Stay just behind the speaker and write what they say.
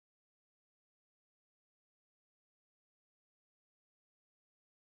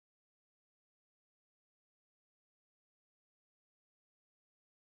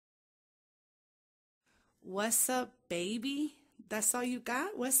What's up, baby? That's all you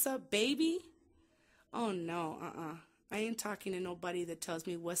got? What's up, baby? Oh, no, I ain't talking to nobody that tells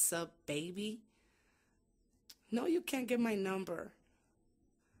me, what's up, baby? No, you can't get my number.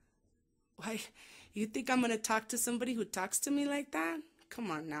 Why? You think I'm gonna talk to somebody who talks to me like that? Come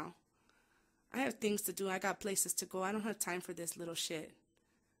on now. I have things to do. I got places to go. I don't have time for this little shit.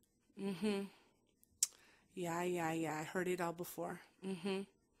 Yeah. I heard it all before.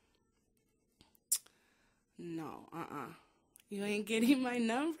 No, You ain't getting my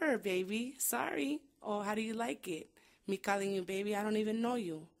number, baby. Sorry. Oh, how do you like it? Me calling you baby? I don't even know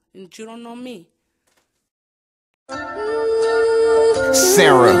you. And you don't know me.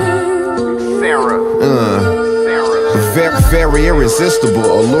 Very irresistible.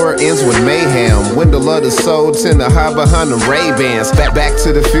 Allure ends with mayhem. Window of the soul tend to hide behind the Ray-Bans. Back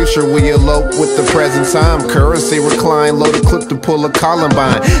to the future, we elope with the present time. Currency recline, loaded clip to pull a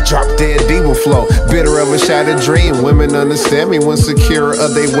Columbine. Drop dead diva flow, bitter of a shattered dream. Women understand me when secure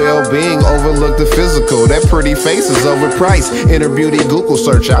of their well-being. Overlook the physical, that pretty face is overpriced. Inner beauty Google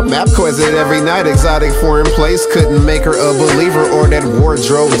search, I map it every night. Exotic foreign place, couldn't make her a believer. Or that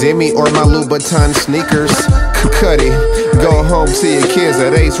wardrobe Demi or my Louboutin sneakers. Cuddy, go home to your kids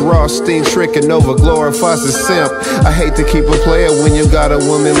at Ace Rothstein, tricking over glorifies the simp. I hate to keep a player when you got a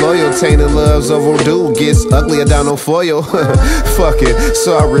woman loyal. Tainted loves overdue, gets uglier down on foil. Fuck it,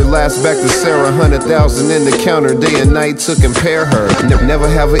 so I relapsed back to Sarah. 100,000 in the counter, day and night to compare her. Never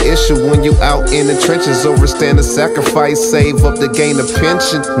have an issue when you out in the trenches. Overstand the sacrifice, save up to gain a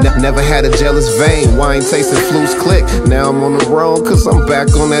pension. Never had a jealous vein, wine tasting flutes click. Now I'm on the road cause I'm back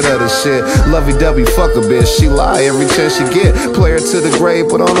on that other shit. Lovey-dovey, fuck a bitch, she lie every chance she get. Play her to the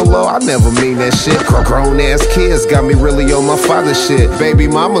grave, but on the low, I never mean that shit. Grown ass kids got me really on my father shit. Baby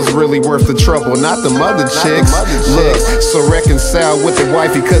mama's really worth the trouble, not the mother chicks. Look, so reconcile with the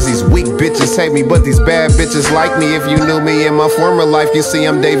wifey, cause these weak bitches hate me, but these bad bitches like me. If you knew me in my former life, you see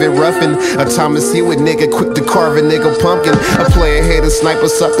I'm David Ruffin, a Thomas Hewitt nigga, quick to carve a nigga pumpkin. A player hater,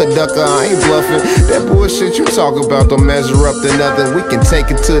 sniper, sucker, ducker, I ain't bluffing. That bullshit you talk about don't measure up to nothing. We can take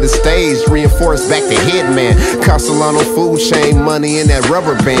it to the stage, reinforce back the hitman. Castellano food chain, money in that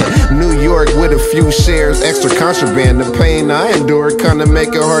rubber band. New York with a few shares, extra contraband. The pain I endure kinda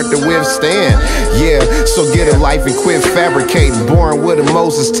make it hard to withstand. Yeah, so get a life and quit fabricating. Born with a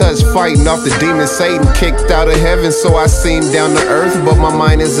Moses touch, fighting off the demon Satan. Kicked out of heaven, so I seem down to earth. But my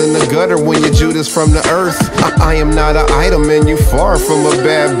mind is in the gutter when you Judas from the earth. I am not an item and you far from a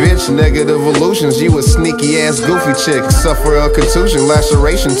bad bitch. Negative illusions, you a sneaky ass goofy chick. Suffer a contusion,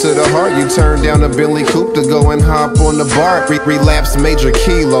 laceration to the heart. You turn down a Bentley coupe to go and hop on the bar. Relapse major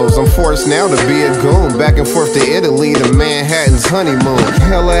kilos, I'm forced now to be a goon. Back and forth to Italy to Manhattan's honeymoon.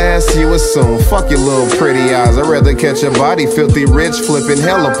 Hella ass you assume, fuck your little pretty eyes. I'd rather catch a body filthy rich flipping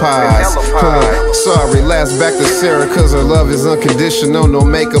hella pies. So I relapse back to Sarah cause her love is unconditional. No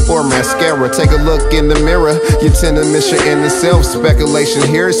makeup or mascara. Take a look in the mirror, you tend to miss your inner self. Speculation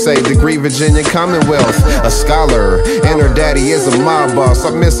hearsay, degree Virginia Commonwealth. A scholar, and her daddy is a mob boss.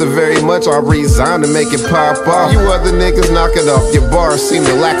 I miss her very much, I resign to make it pop off. You other niggas knock it off your bar, seem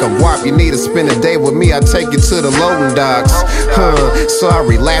to lack a wop. You need to spend a day with me, I take you to the loading docks. So I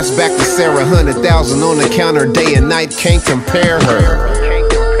relapse back to Sarah. 100,000 on the counter, day and night, can't compare her.